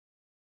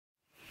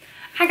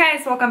Hi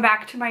guys, welcome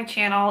back to my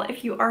channel.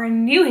 If you are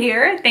new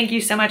here, thank you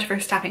so much for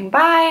stopping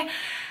by.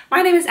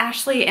 My name is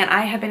Ashley and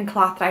I have been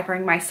cloth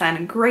diapering my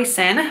son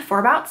Grayson for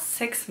about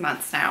 6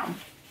 months now.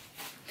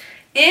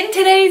 In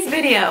today's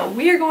video,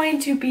 we are going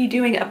to be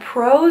doing a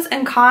pros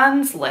and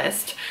cons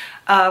list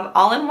of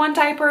all-in-one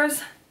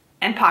diapers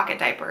and pocket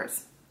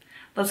diapers.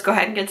 Let's go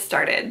ahead and get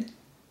started.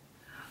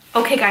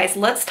 Okay guys,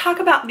 let's talk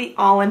about the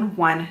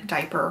all-in-one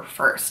diaper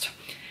first.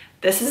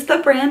 This is the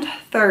brand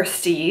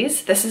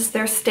Thirsties. This is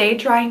their Stay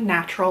Dry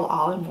Natural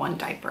all-in-one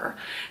diaper.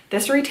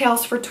 This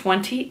retails for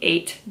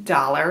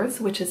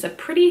 $28, which is a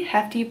pretty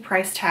hefty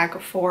price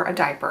tag for a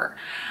diaper.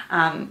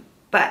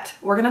 But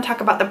we're gonna talk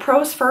about the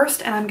pros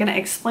first, and I'm gonna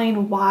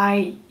explain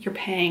why you're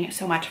paying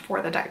so much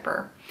for the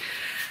diaper.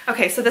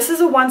 Okay, so this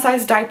is a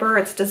one-size diaper.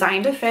 It's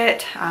designed to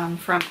fit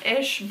from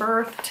ish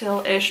birth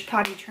till ish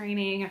potty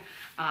training,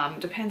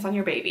 depends on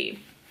your baby.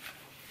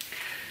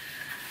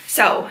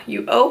 So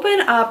you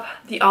open up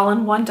the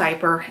all-in-one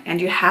diaper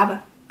and you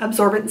have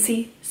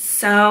absorbency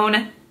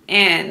sewn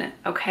in,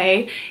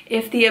 okay?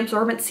 If the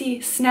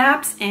absorbency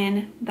snaps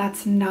in,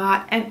 that's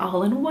not an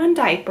all-in-one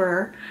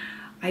diaper.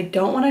 I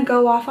don't want to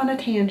go off on a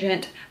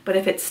tangent, but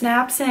if it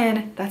snaps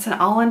in, that's an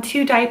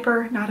all-in-two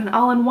diaper, not an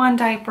all-in-one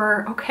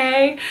diaper,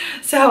 okay?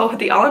 So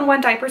the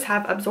all-in-one diapers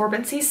have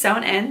absorbency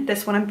sewn in.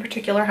 This one in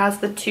particular has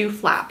the 2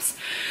 flaps.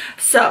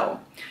 So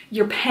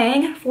you're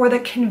paying for the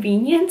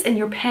convenience and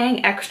you're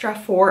paying extra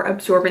for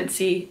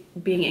absorbency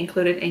being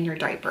included in your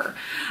diaper.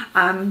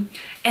 And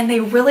they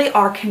really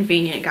are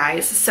convenient,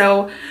 guys.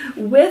 So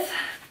with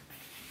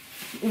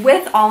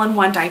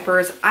all-in-one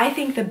diapers, I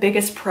think the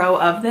biggest pro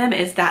of them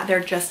is that they're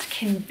just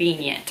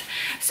convenient.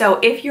 So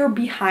if you're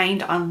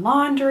behind on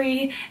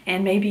laundry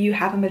and maybe you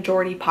have a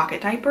majority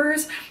pocket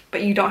diapers,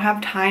 but you don't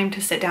have time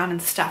to sit down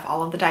and stuff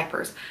all of the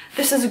diapers,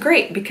 this is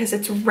great because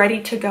it's ready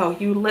to go.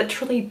 You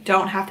literally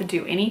don't have to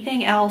do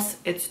anything else.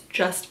 It's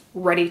just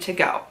ready to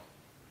go.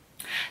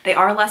 They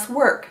are less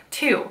work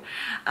too.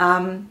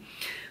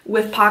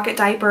 With pocket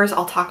diapers,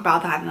 I'll talk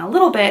about that in a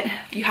little bit,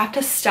 you have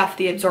to stuff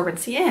the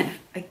absorbency in.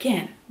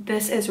 Again,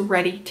 this is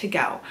ready to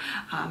go.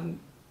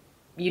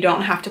 You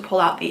don't have to pull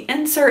out the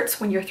inserts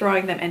when you're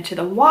throwing them into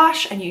the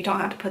wash, and you don't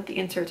have to put the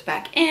inserts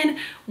back in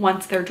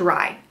once they're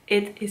dry.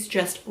 It is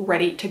just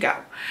ready to go.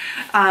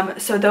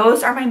 So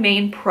those are my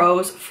main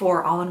pros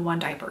for all-in-one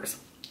diapers.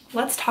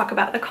 Let's talk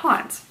about the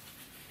cons.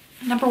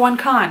 Number one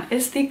con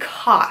is the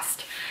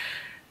cost.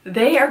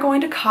 They are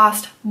going to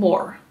cost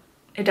more.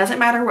 It doesn't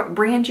matter what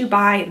brand you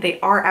buy, they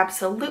are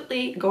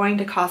absolutely going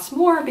to cost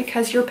more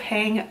because you're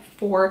paying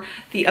for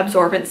the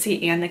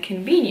absorbency and the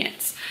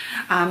convenience.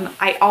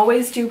 I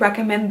always do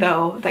recommend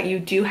though that you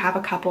do have a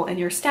couple in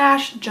your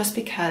stash just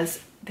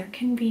because they're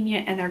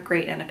convenient and they're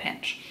great in a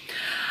pinch.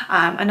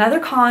 Another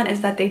con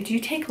is that they do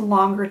take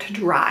longer to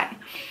dry.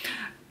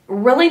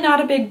 Really not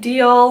a big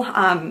deal.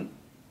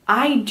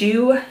 I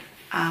do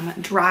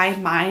dry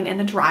mine in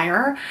the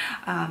dryer.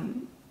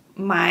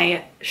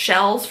 My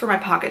shells for my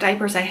pocket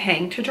diapers I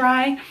hang to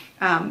dry,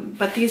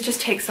 but these just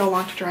take so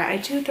long to dry. I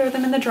do throw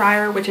them in the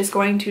dryer, which is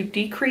going to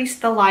decrease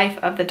the life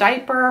of the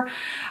diaper.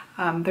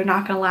 They're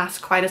not going to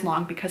last quite as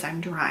long because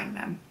I'm drying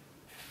them.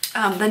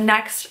 The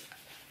next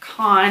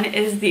con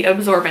is the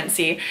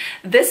absorbency.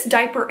 This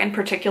diaper in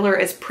particular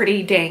is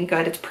pretty dang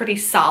good. It's pretty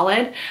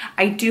solid.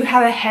 I do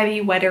have a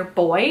heavy wetter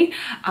boy,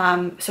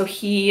 so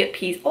he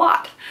pees a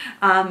lot.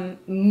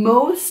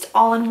 Most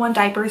all-in-one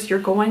diapers you're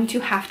going to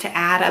have to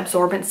add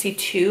absorbency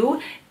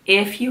to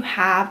if you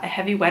have a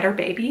heavy wetter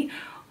baby,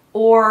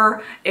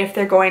 or if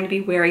they're going to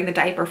be wearing the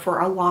diaper for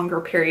a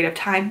longer period of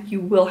time, you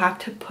will have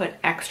to put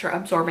extra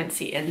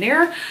absorbency in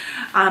there.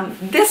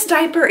 This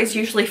diaper is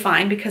usually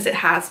fine because it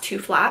has 2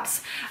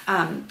 flaps.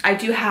 I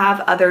do have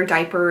other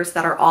diapers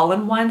that are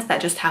all-in-ones that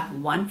just have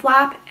 1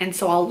 flap, and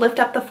so I'll lift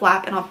up the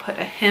flap and I'll put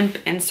a hemp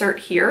insert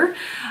here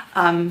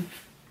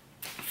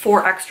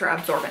for extra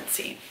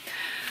absorbency.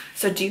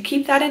 So do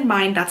keep that in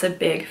mind. That's a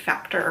big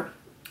factor.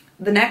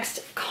 The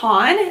next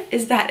con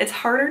is that it's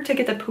harder to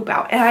get the poop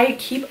out. And I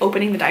keep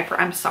opening the diaper,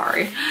 I'm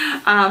sorry.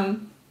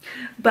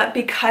 But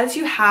because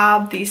you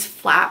have these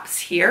flaps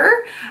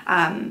here,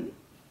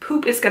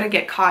 poop is gonna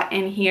get caught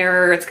in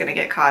here, it's gonna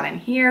get caught in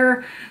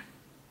here.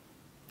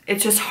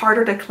 It's just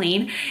harder to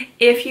clean.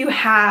 If you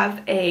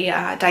have a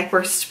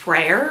diaper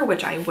sprayer,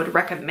 which I would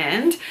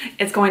recommend,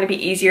 it's going to be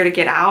easier to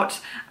get out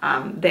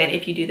than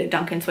if you do the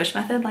dunk and swish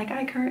method like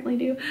I currently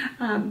do.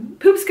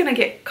 Poop's gonna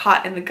get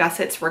caught in the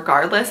gussets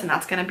regardless, and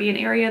that's gonna be an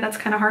area that's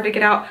kind of hard to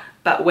get out,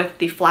 but with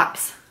the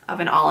flaps of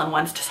an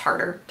all-in-one, it's just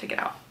harder to get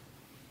out.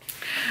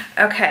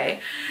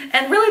 Okay,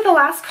 and really the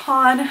last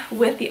con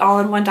with the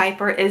all-in-one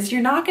diaper is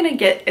you're not gonna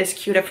get as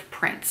cute of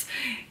prints.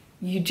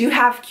 You do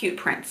have cute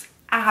prints.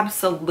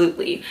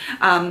 Absolutely.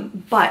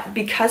 But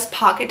because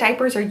pocket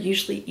diapers are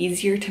usually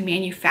easier to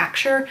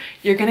manufacture,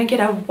 you're going to get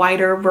a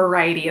wider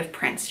variety of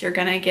prints. You're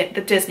going to get the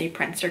Disney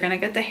prints, you're going to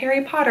get the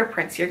Harry Potter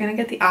prints, you're going to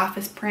get the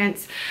Office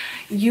prints,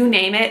 you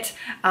name it.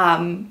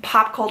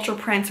 Pop culture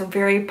prints are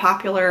very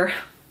popular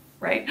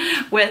right?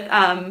 With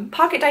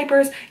pocket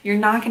diapers, you're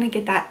not going to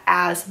get that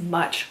as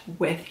much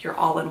with your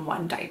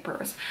all-in-one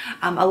diapers.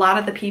 A lot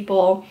of the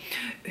people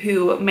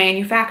who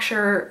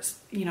manufacture,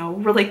 you know,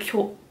 really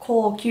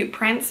cool, cute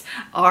prints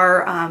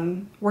are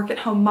work at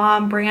home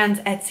mom brands,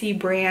 Etsy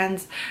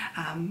brands,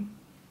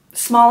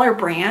 smaller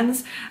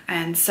brands,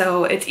 and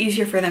so it's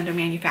easier for them to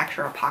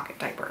manufacture a pocket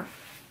diaper.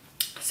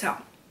 So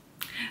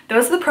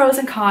those are the pros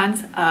and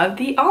cons of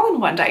the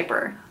all-in-one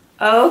diaper.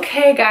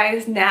 Okay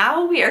guys,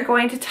 now we are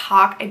going to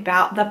talk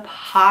about the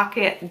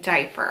pocket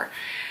diaper.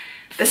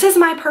 This is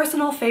my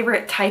personal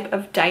favorite type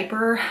of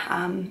diaper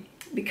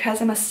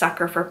because I'm a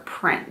sucker for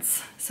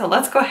prints. So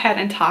let's go ahead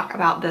and talk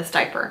about this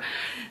diaper.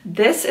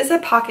 This is a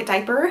pocket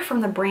diaper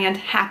from the brand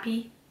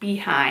Happy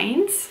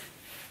Beehinds.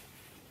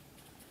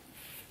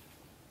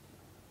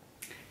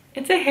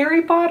 It's a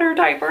Harry Potter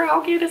diaper.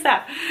 How cute is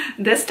that?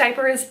 This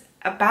diaper is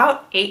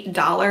about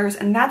 $8,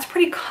 and that's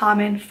pretty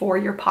common for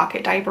your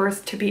pocket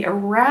diapers to be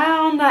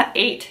around that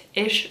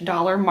 $8-ish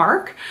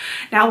mark.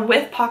 Now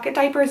with pocket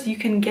diapers, you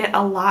can get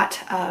a lot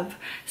of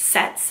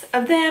sets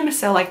of them.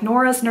 So like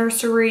Nora's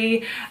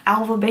Nursery,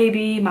 Alva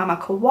Baby, Mama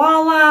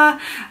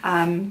Koala,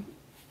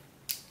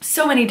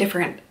 so many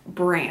different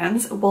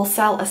brands will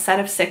sell a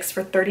set of 6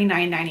 for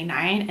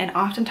 $39.99, and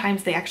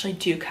oftentimes they actually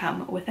do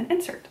come with an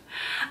insert.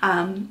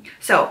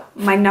 So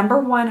my number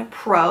one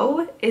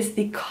pro is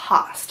the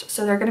cost.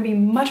 So they're going to be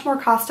much more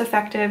cost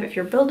effective. If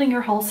you're building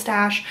your whole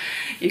stash,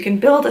 you can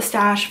build a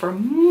stash for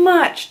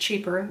much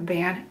cheaper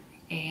than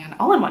an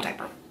all-in-one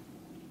diaper.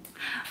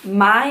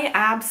 My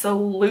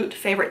absolute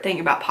favorite thing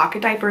about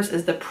pocket diapers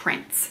is the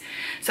prints.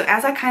 So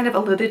as I kind of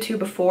alluded to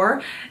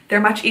before,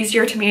 they're much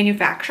easier to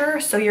manufacture.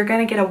 So you're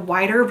going to get a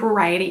wider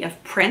variety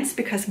of prints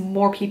because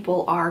more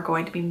people are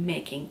going to be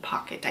making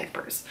pocket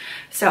diapers.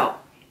 So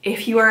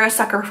if you are a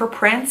sucker for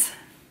prints,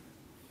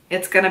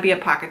 it's going to be a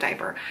pocket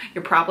diaper.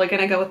 You're probably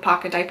going to go with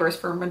pocket diapers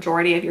for a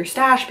majority of your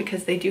stash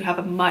because they do have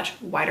a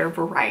much wider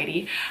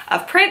variety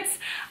of prints.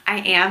 I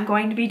am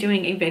going to be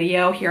doing a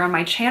video here on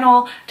my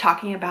channel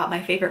talking about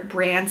my favorite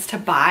brands to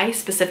buy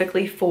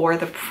specifically for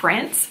the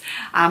prints.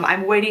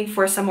 I'm waiting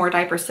for some more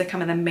diapers to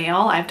come in the mail.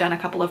 I've done a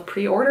couple of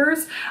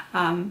pre-orders,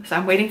 so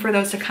I'm waiting for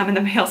those to come in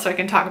the mail so I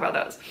can talk about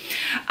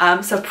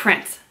those. So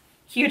prints,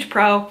 huge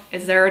pro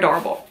is they're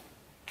adorable.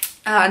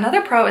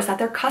 Another pro is that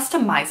they're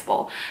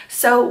customizable.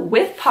 So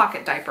with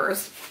pocket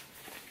diapers,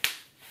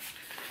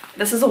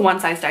 this is a one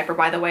size diaper,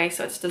 by the way,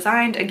 so it's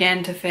designed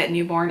again to fit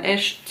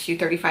newborn-ish to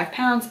 35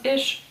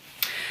 pounds-ish.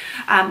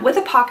 With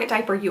a pocket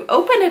diaper, you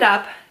open it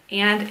up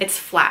and it's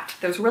flat.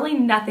 There's really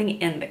nothing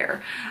in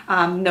there.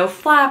 No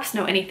flaps,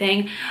 no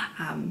anything.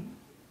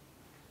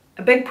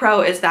 A big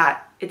pro is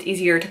that it's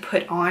easier to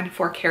put on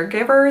for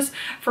caregivers.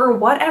 For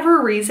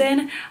whatever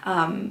reason,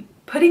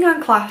 putting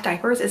on cloth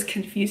diapers is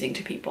confusing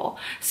to people.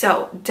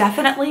 So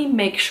definitely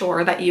make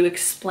sure that you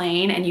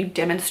explain and you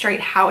demonstrate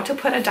how to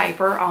put a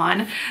diaper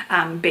on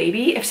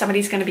baby if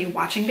somebody's going to be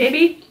watching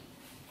baby.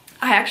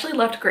 I actually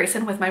left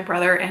Grayson with my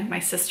brother and my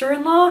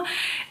sister-in-law,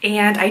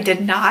 and I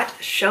did not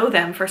show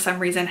them for some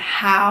reason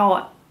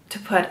how to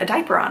put a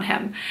diaper on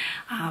him.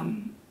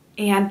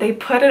 And they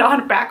put it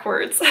on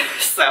backwards.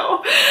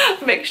 So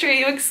make sure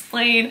you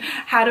explain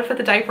how to put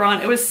the diaper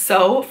on. It was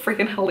so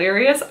freaking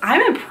hilarious.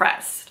 I'm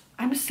impressed.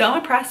 I'm so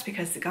impressed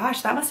because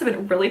gosh, that must have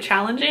been really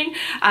challenging.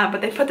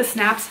 But they put the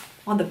snaps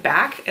on the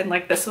back and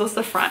like this was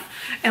the front.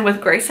 And with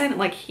Grayson,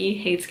 like he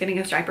hates getting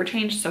his diaper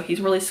changed, so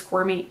he's really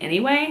squirmy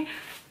anyway.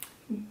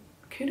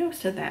 Kudos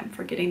to them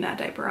for getting that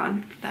diaper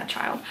on that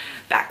child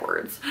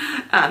backwards.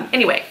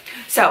 Anyway,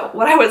 so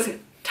what I was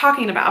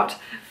talking about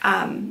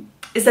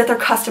is that they're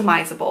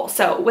customizable.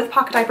 So with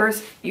pocket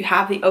diapers, you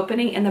have the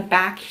opening in the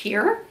back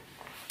here,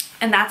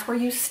 and that's where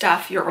you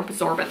stuff your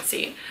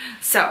absorbency.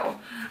 So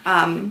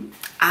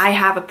I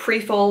have a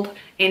pre-fold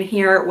in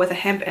here with a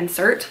hemp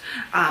insert,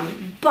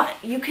 but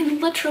you can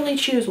literally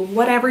choose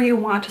whatever you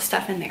want to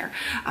stuff in there.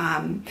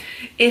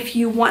 If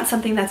you want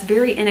something that's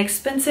very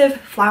inexpensive,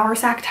 flour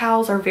sack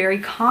towels are very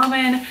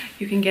common.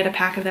 You can get a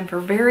pack of them for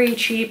very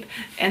cheap,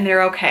 and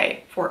they're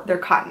okay they're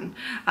cotton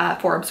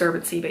for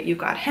absorbency, but you've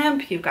got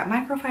hemp, you've got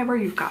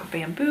microfiber, you've got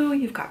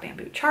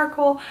bamboo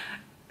charcoal.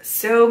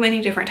 So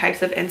many different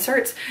types of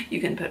inserts. You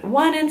can put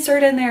one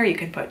insert in there, you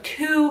can put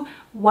two,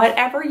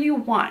 whatever you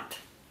want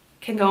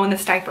can go in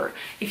this diaper.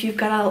 If you've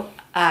got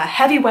a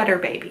heavy wetter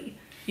baby,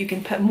 you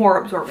can put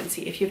more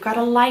absorbency. If you've got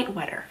a light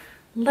wetter,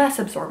 less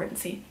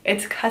absorbency.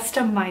 It's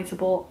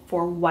customizable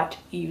for what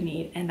you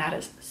need, and that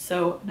is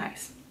so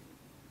nice.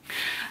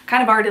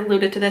 Kind of already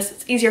alluded to this.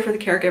 It's easier for the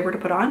caregiver to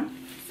put on.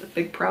 It's a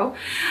big pro.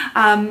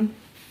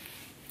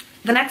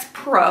 The next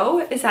pro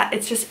is that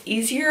it's just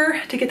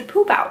easier to get the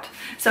poop out.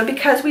 So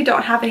because we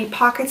don't have any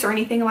pockets or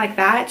anything like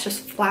that, it's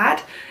just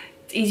flat,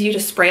 it's easy to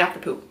spray off the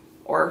poop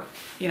or,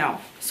 you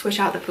know, swish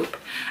out the poop.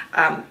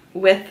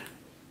 With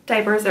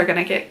diapers,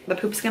 the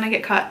poop's gonna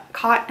get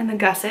caught in the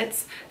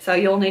gussets. So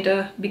you'll need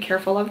to be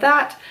careful of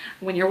that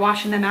when you're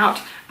washing them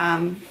out.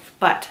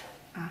 But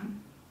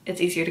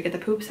it's easier to get the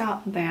poops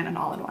out than an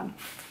all-in-one.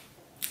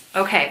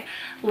 Okay,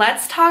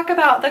 let's talk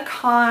about the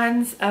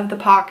cons of the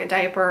pocket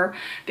diaper,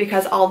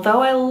 because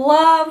although I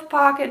love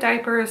pocket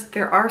diapers,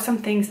 there are some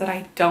things that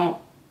I don't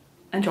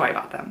enjoy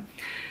about them.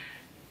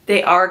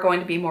 They are going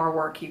to be more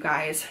work, you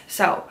guys.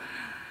 So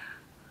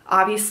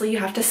obviously you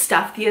have to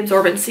stuff the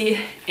absorbency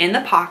in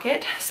the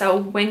pocket. So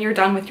when you're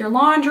done with your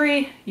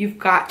laundry, you've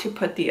got to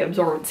put the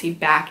absorbency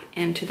back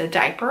into the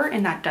diaper,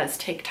 and that does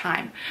take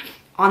time.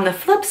 On the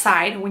flip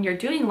side, when you're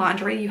doing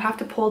laundry, you have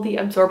to pull the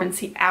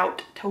absorbency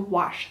out to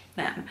wash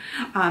them.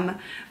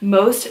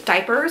 Most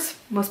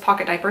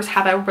pocket diapers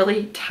have a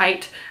really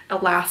tight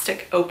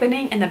elastic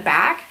opening in the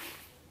back.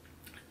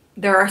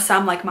 There are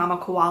some like Mama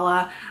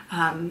Koala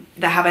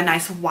that have a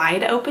nice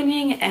wide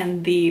opening,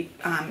 and the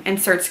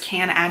inserts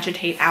can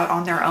agitate out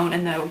on their own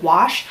in the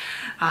wash.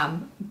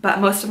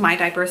 But most of my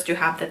diapers do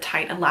have the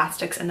tight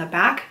elastics in the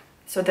back.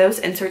 So those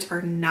inserts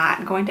are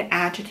not going to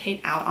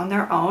agitate out on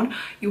their own.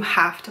 You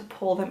have to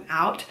pull them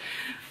out,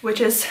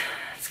 which is,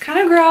 it's kind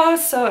of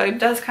gross, so it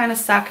does kind of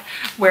suck.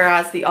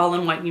 Whereas the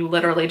all-in-one, you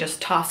literally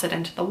just toss it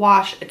into the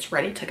wash, it's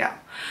ready to go.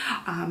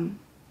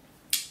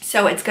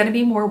 So it's going to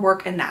be more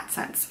work in that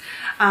sense.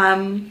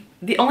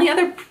 The only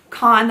other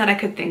con that I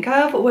could think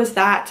of was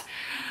that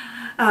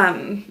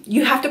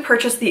you have to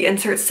purchase the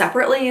inserts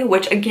separately,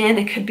 which again,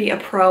 it could be a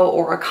pro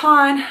or a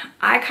con.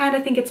 I kind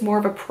of think it's more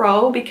of a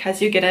pro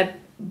because you get to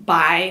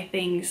buy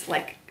things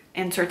like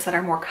inserts that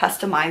are more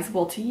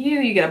customizable to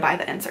you. You get to buy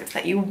the inserts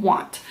that you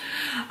want.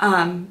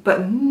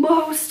 But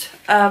most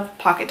of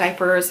pocket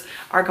diapers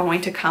are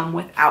going to come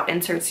without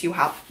inserts. You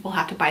will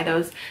have to buy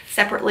those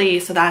separately,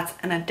 so that's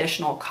an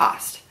additional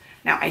cost.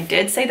 Now, I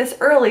did say this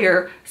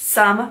earlier,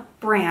 some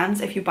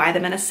brands, if you buy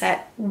them in a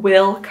set,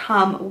 will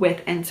come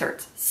with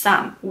inserts.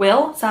 Some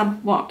will,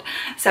 some won't.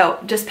 So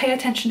just pay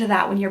attention to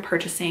that when you're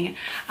purchasing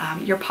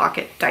your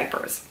pocket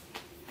diapers.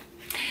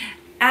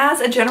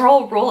 As a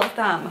general rule of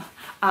thumb,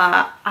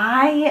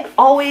 I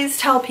always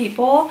tell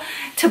people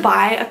to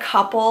buy a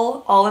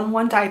couple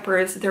all-in-one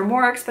diapers. They're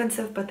more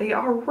expensive, but they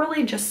are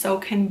really just so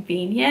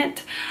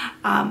convenient.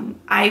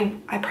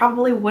 I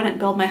probably wouldn't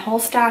build my whole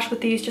stash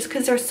with these just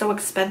because they're so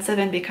expensive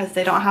and because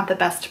they don't have the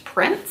best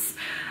prints.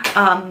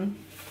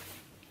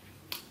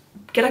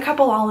 Get a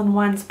couple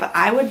all-in-ones, but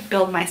I would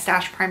build my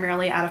stash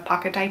primarily out of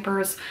pocket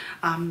diapers.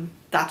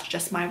 That's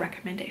just my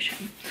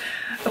recommendation.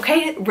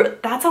 Okay,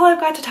 that's all I've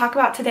got to talk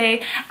about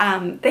today.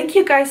 Thank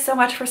you guys so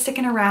much for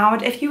sticking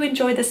around. If you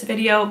enjoyed this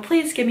video,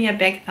 please give me a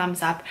big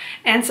thumbs up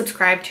and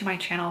subscribe to my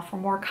channel for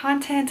more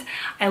content.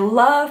 I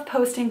love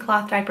posting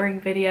cloth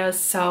diapering videos,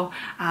 so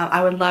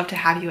I would love to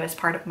have you as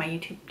part of my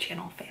YouTube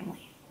channel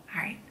family.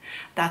 All right,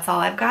 that's all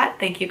I've got.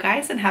 Thank you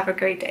guys and have a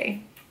great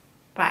day.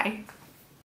 Bye.